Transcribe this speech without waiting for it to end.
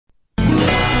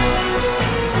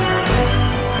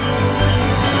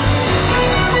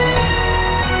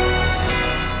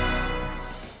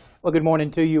Well, good morning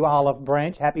to you, Olive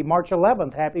Branch. Happy March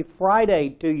 11th. Happy Friday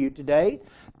to you today.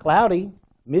 Cloudy,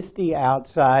 misty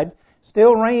outside.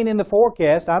 Still rain in the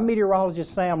forecast. I'm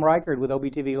meteorologist Sam Reichard with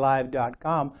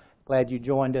OBTVLive.com. Glad you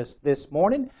joined us this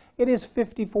morning. It is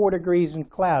 54 degrees and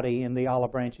cloudy in the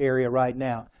Olive Branch area right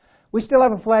now. We still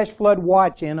have a flash flood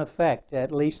watch in effect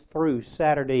at least through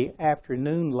Saturday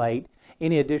afternoon late.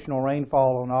 Any additional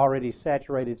rainfall on already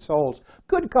saturated soils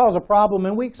could cause a problem,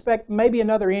 and we expect maybe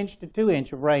another inch to 2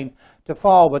 inches of rain to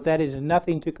fall, but that is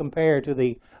nothing to compare to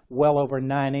the well over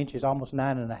 9 inches, almost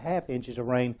 9.5 inches of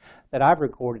rain that I've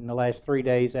recorded in the last 3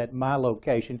 days at my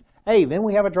location. Hey, then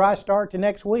we have a dry start to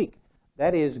next week.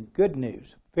 That is good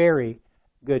news, very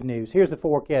good news. Here's the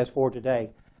forecast for today.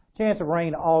 Chance of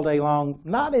rain all day long.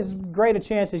 Not as great a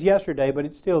chance as yesterday, but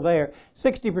it's still there.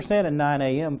 60% at 9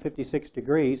 a.m., 56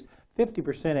 degrees.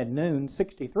 50% at noon,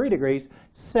 63 degrees.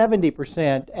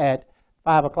 70% at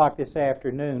 5 o'clock this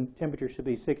afternoon. Temperature should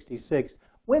be 66.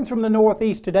 Winds from the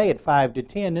northeast today at 5 to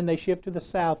 10. Then they shift to the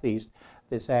southeast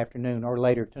this afternoon or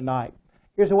later tonight.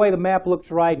 Here's the way the map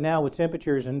looks right now with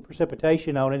temperatures and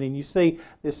precipitation on it. And you see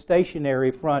this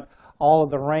stationary front. All of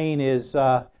the rain is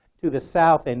to the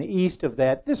south and east of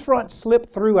that. This front slipped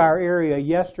through our area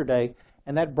yesterday,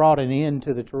 and that brought an end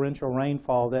to the torrential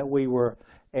rainfall that we were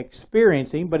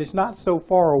experiencing, but it's not so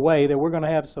far away that we're going to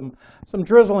have some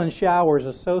drizzle and showers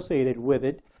associated with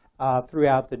it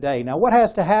throughout the day. Now, what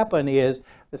has to happen is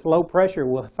this low pressure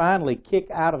will finally kick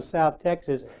out of South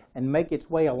Texas and make its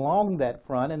way along that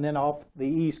front and then off the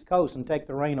east coast and take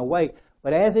the rain away.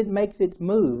 But as it makes its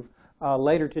move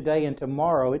later today and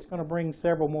tomorrow, it's going to bring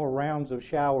several more rounds of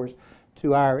showers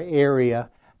to our area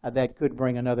that could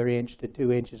bring another inch to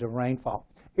 2 inches of rainfall.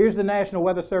 Here's the National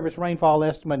Weather Service rainfall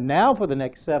estimate now for the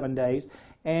next 7 days.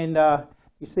 And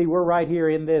you see we're right here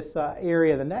in this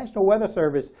area. The National Weather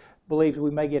Service believes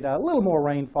we may get a little more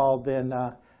rainfall than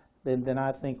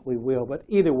I think we will. But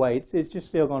either way, it's just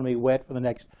still going to be wet for the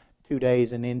next 2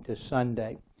 days and into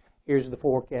Sunday. Here's the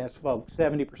forecast, folks.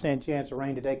 70% chance of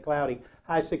rain today, cloudy,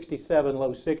 high 67,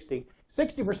 low 60.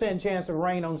 60% chance of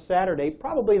rain on Saturday,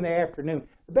 probably in the afternoon.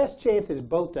 The best chances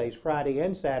both days, Friday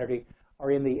and Saturday,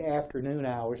 are in the afternoon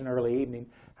hours and early evening.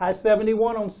 High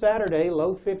 71 on Saturday,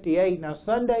 low 58. Now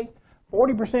Sunday,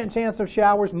 40% chance of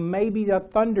showers, maybe a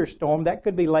thunderstorm. That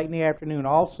could be late in the afternoon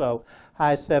also.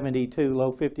 High 72,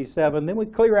 low 57. Then we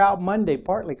clear out Monday,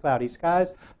 partly cloudy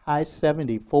skies. High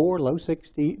 74, low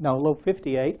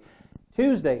 58.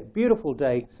 Tuesday, beautiful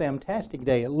day, fantastic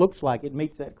day. It looks like it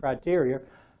meets that criteria.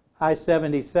 High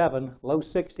 77, low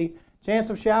 60. Chance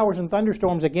of showers and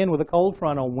thunderstorms again with a cold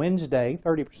front on Wednesday,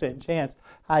 30% chance,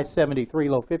 high 73,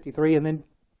 low 53. And then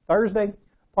Thursday,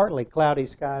 partly cloudy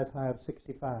skies, high of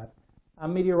 65.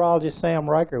 I'm meteorologist Sam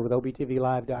Reichard with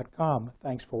OBTVLive.com.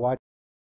 Thanks for watching.